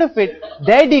that at the end of it,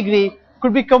 their degree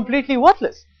could be completely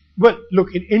worthless. Well,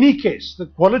 look, in any case, the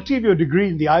quality of your degree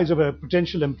in the eyes of a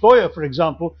potential employer, for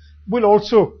example, will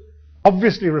also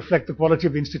obviously reflect the quality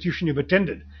of the institution you've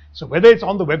attended. So whether it's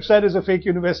on the website as a fake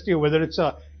university or whether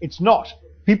it's not,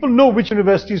 people know which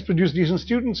universities produce decent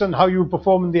students and how you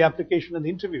perform in the application and the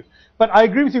interview. But I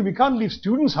agree with you, we can't leave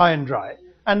students high and dry,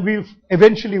 and we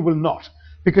eventually will not.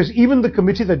 Because even the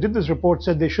committee that did this report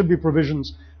said there should be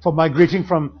provisions for migrating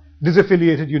from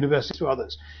disaffiliated universities to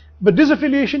others. But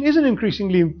disaffiliation is an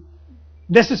increasingly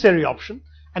necessary option.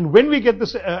 And when we get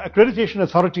this accreditation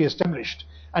authority established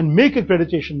and make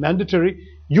accreditation mandatory,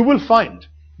 you will find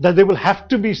that there will have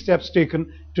to be steps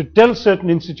taken to tell certain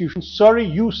institutions, sorry,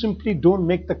 you simply don't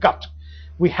make the cut.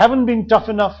 We haven't been tough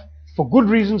enough, for good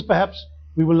reasons perhaps.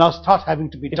 We will now start having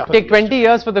to be tough. It will take 20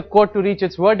 years for the court to reach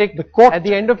its verdict. At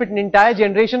the end of it, an entire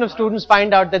generation of students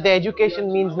find out that their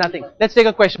education means nothing. Let's take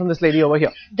a question from this lady over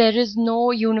here. There is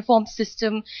no uniform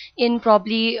system in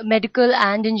probably medical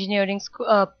and engineering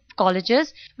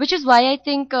colleges, which is why I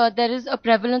think there is a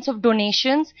prevalence of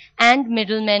donations and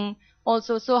middlemen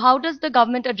also. So how does the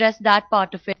government address that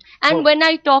part of it? And when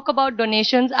I talk about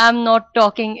donations, I'm not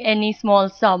talking any small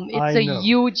sum. It's a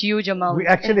huge amount. We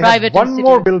actually have one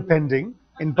more bill pending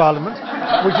in Parliament,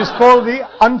 which is called the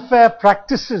Unfair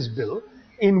Practices Bill,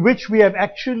 in which we have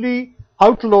actually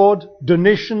outlawed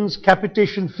donations,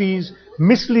 capitation fees,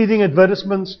 misleading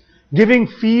advertisements, giving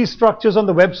fee structures on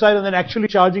the website and then actually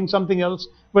charging something else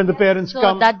when the parents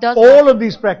come. All of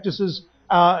these practices,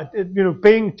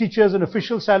 paying teachers an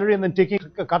official salary and then taking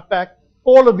a cutback,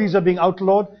 all of these are being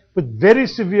outlawed with very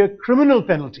severe criminal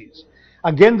penalties.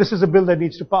 Again, this is a bill that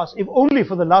needs to pass. If only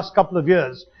for the last couple of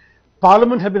years,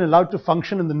 Parliament had been allowed to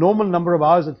function in the normal number of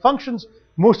hours it functions,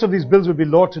 most of these bills would be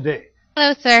law today.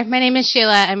 Hello, sir. My name is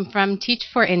Sheila. I'm from Teach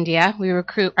for India. We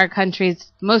recruit our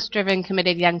country's most driven,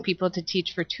 committed young people to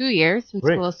teach for 2 years in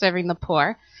schools serving the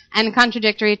poor. And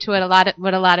contradictory to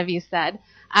what a lot of you said,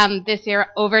 this year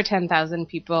over 10,000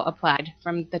 people applied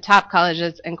from the top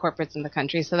colleges and corporates in the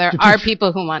country. So there are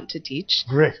people who want to teach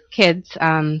kids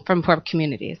from poor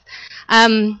communities.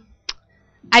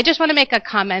 I just want to make a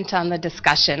comment on the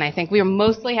discussion. I think we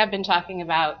mostly have been talking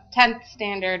about 10th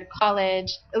standard,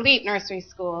 college, elite nursery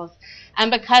schools,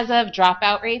 and because of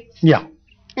dropout rates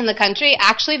in the country,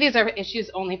 actually these are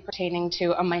issues only pertaining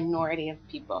to a minority of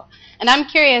people. And I'm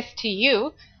curious to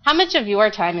you, how much of your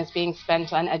time is being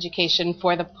spent on education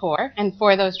for the poor and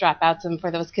for those dropouts and for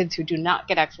those kids who do not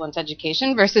get excellent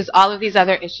education versus all of these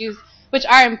other issues which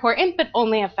are important but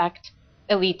only affect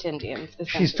elite Indians?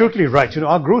 She's totally right.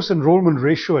 Our gross enrollment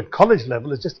ratio at college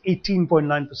level is just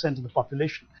 18.9% of the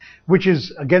population, which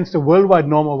is against a worldwide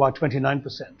norm of about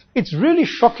 29%. It's really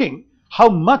shocking how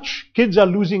much kids are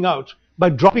losing out by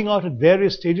dropping out at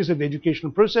various stages of the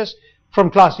educational process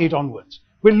from class 8 onwards.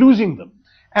 We're losing them.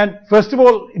 And first of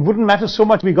all, it wouldn't matter so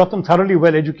much if we got them thoroughly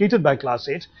well educated by class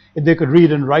 8, if they could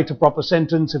read and write a proper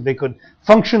sentence, if they could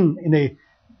function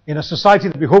in a society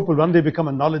that we hope will one day become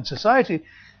a knowledge society.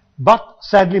 But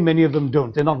sadly, many of them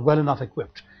don't. They're not well enough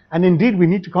equipped. And indeed, we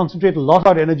need to concentrate a lot of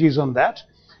our energies on that.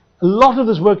 A lot of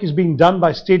this work is being done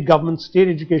by state governments, state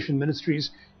education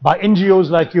ministries, by NGOs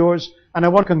like yours, and I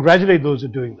want to congratulate those who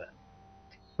are doing that.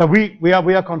 But we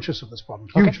are conscious of this problem,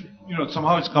 hugely.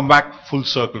 Somehow it's come back full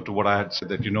circle to what I had said,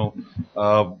 that,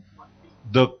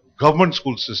 the government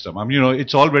school system,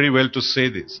 it's all very well to say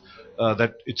this,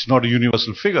 that it's not a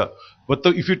universal figure. But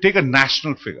if you take a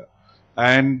national figure,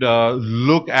 and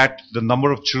look at the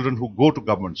number of children who go to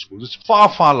government schools, it's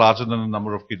far, far larger than the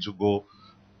number of kids who go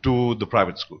to the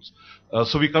private schools.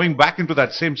 So we're coming back into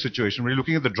that same situation. We're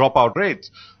looking at the dropout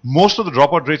rates. Most of the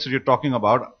dropout rates that you're talking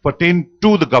about pertain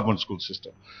to the government school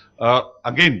system.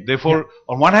 Again, therefore,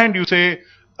 on one hand you say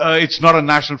it's not a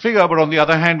national figure, but on the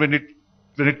other hand, when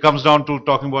it comes down to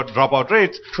talking about dropout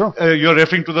rates, you're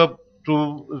referring to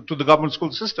the government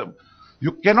school system.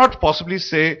 You cannot possibly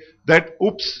say that,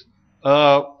 oops,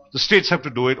 the states have to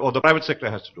do it or the private sector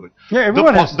has to do it. Yeah,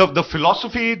 everyone has to. The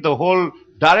philosophy, the whole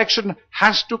direction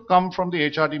has to come from the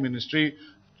HRD ministry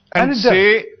and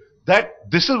say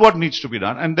that this is what needs to be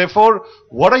done. And therefore,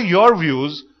 what are your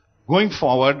views going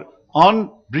forward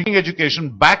on bringing education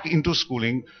back into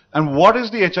schooling, and what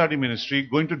is the HRD ministry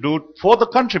going to do for the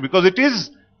country, because it is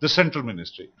the central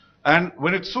ministry. And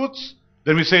when it suits,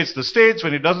 then we say it's the states.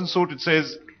 When it doesn't suit, it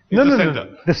says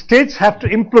No. The states have to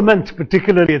implement,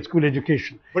 particularly at school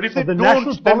education. But if they the don't,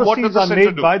 national then what policies does the are centre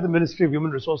made do? by the Ministry of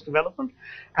Human Resource Development.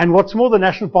 And what's more, the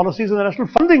national policies and the national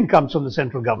funding comes from the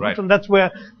central government. And that's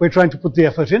where we're trying to put the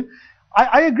effort in.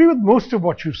 I agree with most of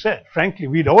what you said. Frankly,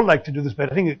 we'd all like to do this,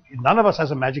 but I think none of us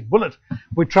has a magic bullet.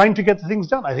 We're trying to get the things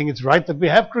done. I think it's right that we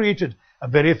have created a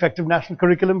very effective national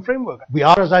curriculum framework. We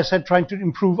are, as I said, trying to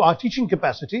improve our teaching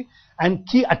capacity and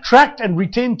attract and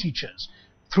retain teachers.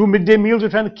 Through midday meals, we're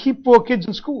trying to keep poor kids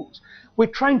in schools. We're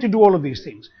trying to do all of these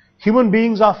things. Human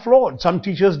beings are flawed. Some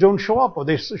teachers don't show up, or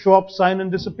they show up, sign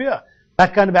and disappear.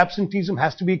 That kind of absenteeism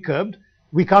has to be curbed.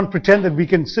 We can't pretend that we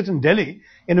can sit in Delhi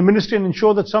in a ministry and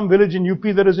ensure that some village in UP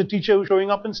there is a teacher who's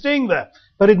showing up and staying there.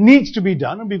 But it needs to be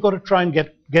done, and we've got to try and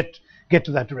get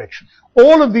to that direction.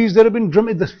 All of these, there have been,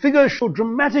 the figures show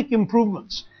dramatic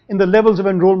improvements in the levels of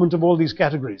enrollment of all these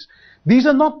categories. These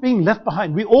are not being left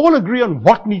behind. We all agree on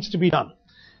what needs to be done.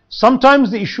 Sometimes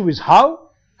the issue is how,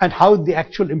 and how the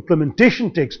actual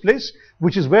implementation takes place,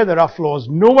 which is where there are flaws.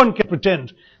 No one can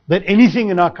pretend that anything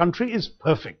in our country is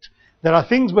perfect. There are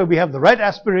things where we have the right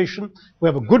aspiration, we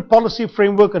have a good policy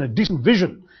framework and a decent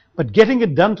vision, but getting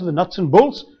it done to the nuts and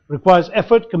bolts requires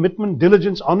effort, commitment,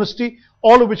 diligence, honesty,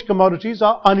 all of which commodities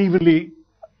are unevenly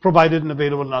provided and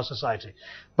available in our society.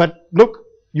 But look,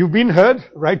 you've been heard,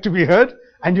 right to be heard,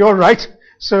 and you're right.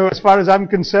 So as far as I'm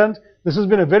concerned, this has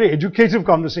been a very educative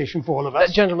conversation for all of us.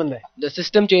 The gentleman there. The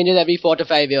system changes every 4 to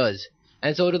 5 years,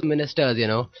 and so do the ministers, you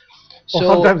know. Or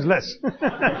sometimes less.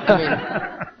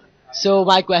 So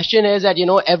my question is that, you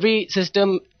know, every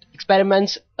system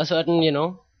experiments a certain, you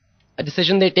know, a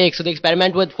decision they take. So they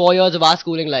experiment with 4 years of our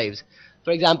schooling lives.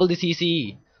 For example, the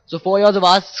CCE. So 4 years of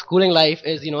our schooling life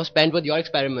is, you know, spent with your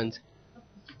experiments.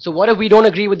 So what if we don't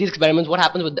agree with these experiments? What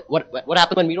happens with what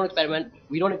happens when we don't experiment?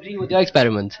 We don't agree with your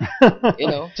experiments. You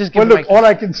know, just give well, look, all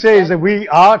I can say is that we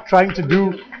are trying to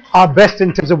do our best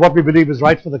in terms of what we believe is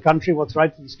right for the country, what's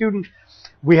right for the student.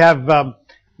 We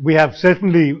have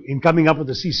certainly, in coming up with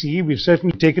the CCE, we've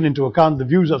certainly taken into account the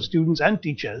views of students and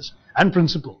teachers and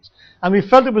principals. And we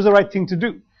felt it was the right thing to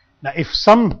do. Now, if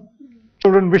some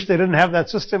children wish they didn't have that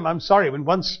system, I'm sorry. When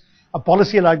once a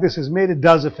policy like this is made, it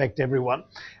does affect everyone.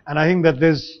 And I think that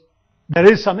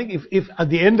there is something, if at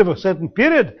the end of a certain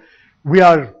period, we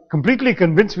are completely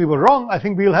convinced we were wrong, I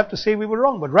think we'll have to say we were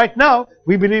wrong. But right now,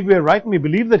 we believe we are right, and we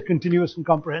believe that continuous and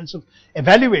comprehensive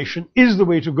evaluation is the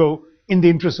way to go in the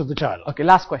interest of the child. Okay,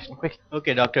 last question, quick.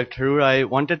 Okay, Dr. Tharoor, I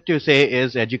wanted to say,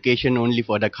 is education only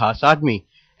for the Khas Aadmi?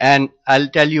 And I'll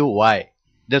tell you why.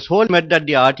 This whole myth that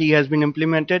the RT has been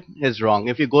implemented is wrong.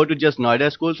 If you go to just Noida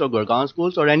schools or Gurgaon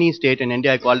schools or any state in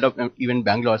India, I called up even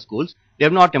Bangalore schools, they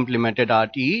have not implemented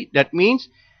RTE. That means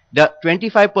the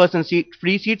 25%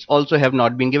 free seats also have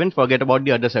not been given. Forget about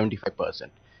the other 75%.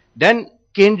 Then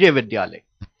Kendriya Vidyalaya.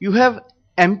 You have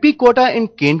MP quota in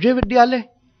Kendriya Vidyalaya,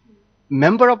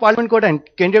 Member of Parliament quota in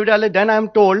Kendriya Vidyalaya. Then I am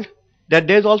told that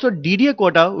there is also DDA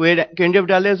quota where Kendriya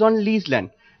Vidyalaya is on lease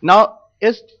land. Now,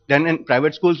 then in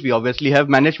private schools we obviously have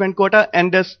management quota,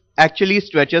 and this actually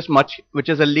stretches much, which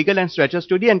is illegal, and stretches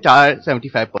to the entire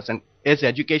 75%. Is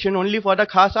education only for the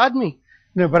Khas Aadmi?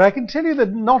 No, but I can tell you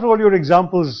that not all your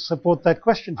examples support that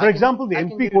question. For example, the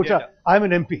MP quota, I'm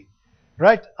an MP,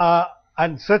 right?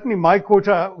 And certainly my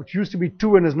quota, which used to be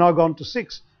 2 and has now gone to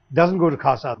 6, doesn't go to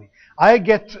Khas Aadmi. I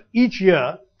get each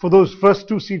year, for those first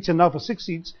 2 seats and now for 6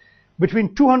 seats,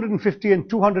 between 250 and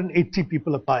 280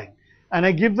 people applying. And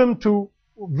I give them to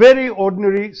very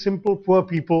ordinary, simple, poor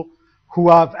people who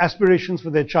have aspirations for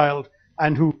their child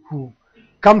and who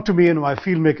come to me and who I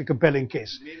feel make a compelling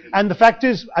case. And the fact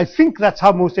is, I think that's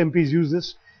how most MPs use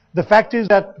this. The fact is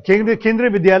that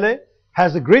Kendriya Vidyalaya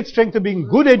has a great strength of being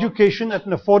good education at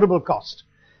an affordable cost.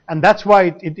 And that's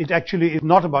why it actually is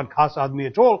not about Khas Aadmi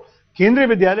at all. Kendriya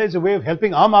Vidyalaya is a way of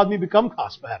helping Aam Aadmi become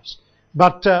Khas, perhaps.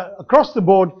 But across the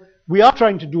board, we are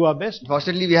trying to do our best.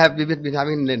 Fortunately, we've been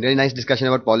having a very nice discussion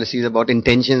about policies, about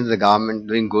intentions of the government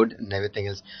doing good and everything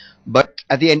else. But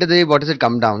at the end of the day, what does it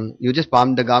come down?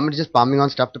 The government is just palming on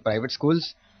stuff to private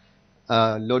schools,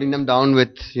 loading them down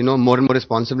with, you know, more and more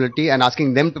responsibility and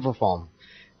asking them to perform.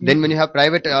 Then when you have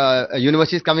private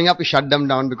universities coming up, you shut them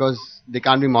down because they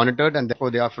can't be monitored and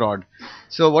therefore they are fraud.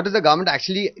 So what is the government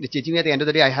actually teaching me at the end of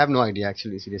the day? I have no idea,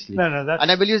 actually, seriously. No,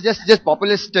 and I believe it's just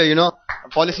populist, you know,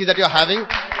 policy that you're having,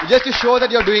 just to show that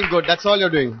you're doing good. That's all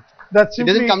you're doing. That's it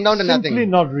doesn't come down to nothing. Simply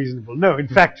not reasonable. No, in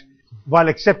fact, while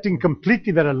accepting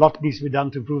completely that a lot needs to be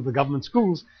done to improve the government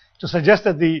schools, to suggest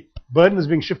that the burden is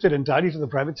being shifted entirely to the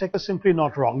private sector is simply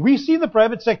not wrong. We see the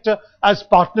private sector as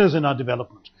partners in our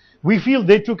development. We feel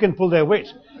they too can pull their weight.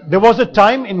 There was a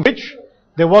time in which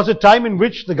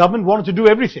the government wanted to do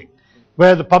everything,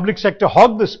 where the public sector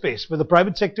hogged the space, where the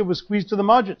private sector was squeezed to the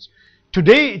margins.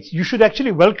 Today, you should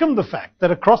actually welcome the fact that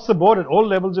across the board at all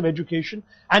levels of education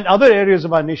and other areas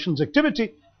of our nation's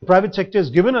activity, the private sector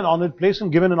is given an honored place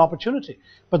and given an opportunity.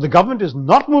 But the government is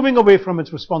not moving away from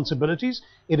its responsibilities.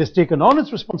 It has taken on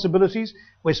its responsibilities.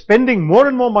 We're spending more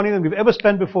and more money than we've ever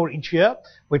spent before each year.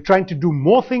 We're trying to do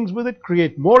more things with it,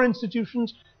 create more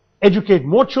institutions, educate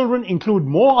more children, include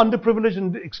more underprivileged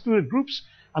and excluded groups.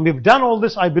 And we've done all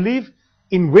this, I believe,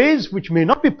 in ways which may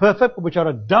not be perfect, but which are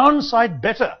a downside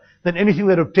better than anything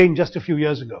that obtained just a few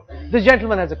years ago. This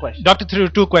gentleman has a question. Dr.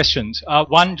 Tharoor, two questions.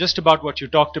 One, just about what you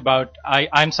talked about.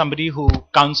 I'm somebody who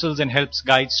counsels and helps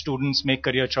guide students make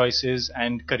career choices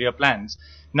and career plans.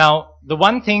 Now, the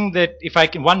one thing that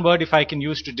one word if I can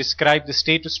use to describe the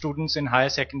state of students in higher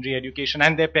secondary education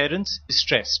and their parents is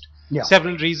stressed. Yeah.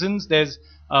 Several reasons. There's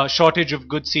a shortage of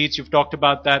good seats. You've talked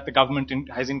about that. The government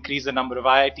has increased the number of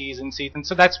IITs and seats, and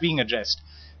so that's being addressed.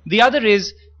 The other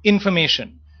is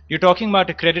information. You're talking about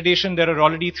accreditation. There are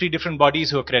already 3 different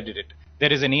bodies who accredit it.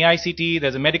 There is an AICT,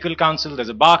 there's a medical council, there's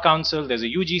a bar council, there's a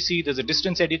UGC, there's a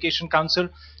distance education council.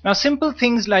 Now, simple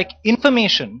things like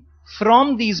information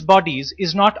from these bodies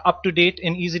is not up to date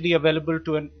and easily available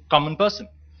to a common person.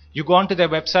 You go onto their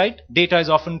website, data is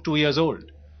often 2 years old,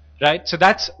 right? So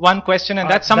that's one question, and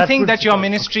that's something that your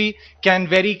ministry can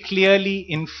very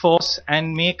clearly enforce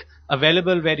and make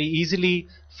available very easily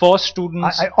for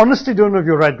students. I honestly don't know if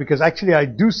you're right, because actually I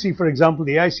do see, for example,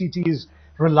 the ICT's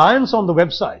reliance on the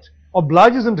website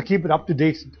obliges them to keep it up to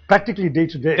date, practically day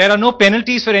to day. There are no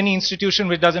penalties for any institution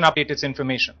which doesn't update its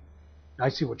information. I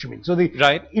see what you mean. So the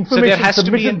information so there has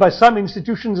submitted by some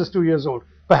institutions is 2 years old.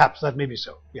 Perhaps that may be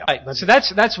so. Yeah. Right. So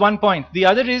that's one point. The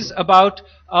other is about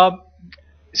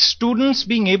students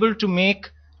being able to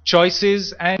make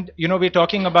choices, and we're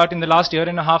talking about in the last year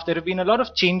and a half there have been a lot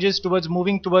of changes towards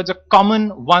moving towards a common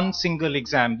one single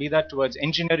exam, be that towards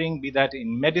engineering, be that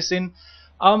in medicine.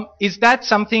 Is that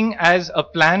something as a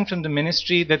plan from the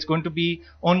ministry that's going to be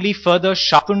only further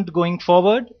sharpened going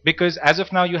forward? Because as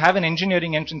of now you have an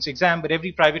engineering entrance exam, but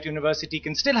every private university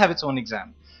can still have its own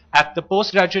exam. At the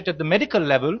postgraduate, at the medical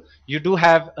level, you do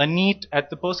have a NEET at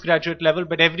the postgraduate level,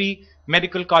 but every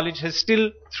medical college has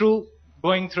still,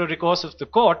 going through recourse of the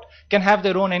court, can have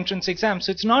their own entrance exam.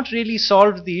 So it's not really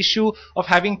solved the issue of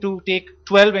having to take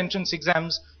 12 entrance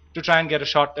exams to try and get a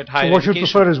shot at higher so what education. you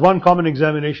prefer is one common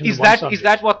examination. Is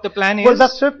that what the plan is? Well,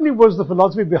 that certainly was the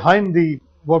philosophy behind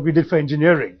what we did for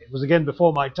engineering. It was again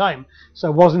before my time, so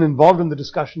I wasn't involved in the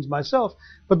discussions myself.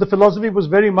 But the philosophy was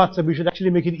very much that we should actually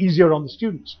make it easier on the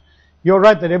students. You're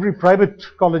right that every private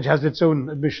college has its own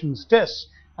admissions tests,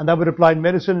 and that would apply in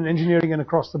medicine and engineering and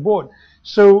across the board.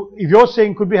 So if you're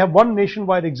saying, could we have one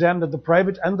nationwide exam that the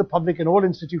private and the public and all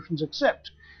institutions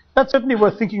accept? That's certainly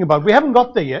worth thinking about. We haven't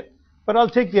got there yet, but I'll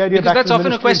take the idea because back to the that's often a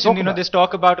ministry question, there's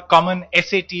talk about a common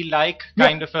SAT-like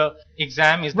kind of a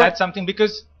exam. Is that something,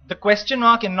 because the question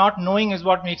mark in not knowing is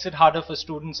what makes it harder for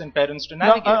students and parents to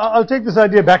navigate. I'll take this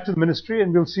idea back to the ministry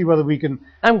and we'll see whether we can...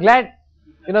 I'm glad,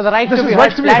 the right to be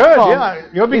heard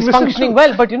platform is functioning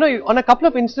well, but on a couple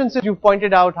of instances you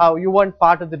pointed out how you weren't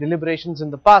part of the deliberations in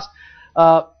the past,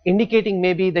 indicating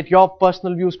maybe that your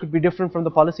personal views could be different from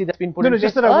the policy that's been put in place.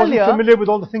 Just that I wasn't familiar with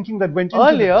all the thinking that went into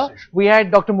the decision. We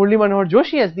had Dr. Murli Manohar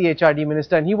Joshi as the HRD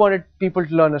minister, and he wanted people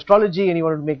to learn astrology, and he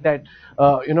wanted to make that,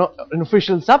 an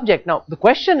official subject. Now, the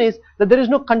question is that there is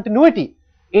no continuity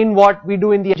in what we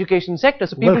do in the education sector.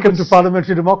 So people Welcome to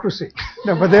parliamentary democracy.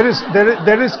 No, but there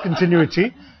is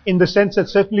continuity in the sense that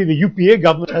certainly the UPA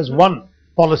government has one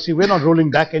policy. We're not rolling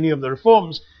back any of the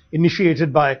reforms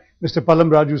initiated by Mr.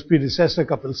 Pallam Raju's predecessor,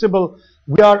 Kapil Sibal.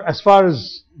 We are, as far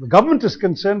as the government is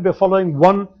concerned, we're following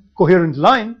one coherent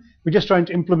line. We're just trying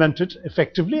to implement it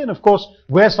effectively. And of course,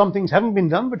 where some things haven't been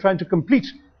done, we're trying to complete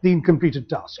the incompleted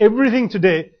task. Everything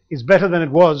today is better than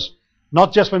it was,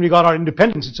 not just when we got our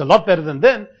independence. It's a lot better than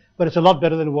then, but it's a lot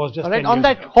better than it was just 10 years on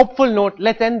that ago. hopeful note,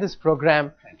 let's end this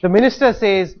program. The minister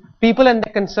says people and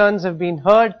their concerns have been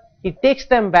heard. He takes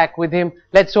them back with him.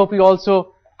 Let's hope he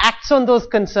also acts on those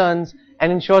concerns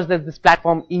and ensures that this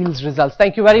platform yields results.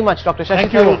 Thank you very much, Dr. Shashi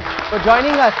Tharoor, for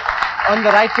joining us on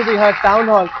the Right to be Heard Town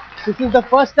Hall. This is the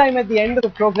first time at the end of the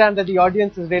program that the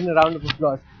audience has given a round of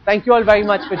applause. Thank you all very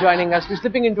much for joining us. We're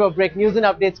slipping into a break. News and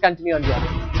updates continue on the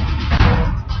other.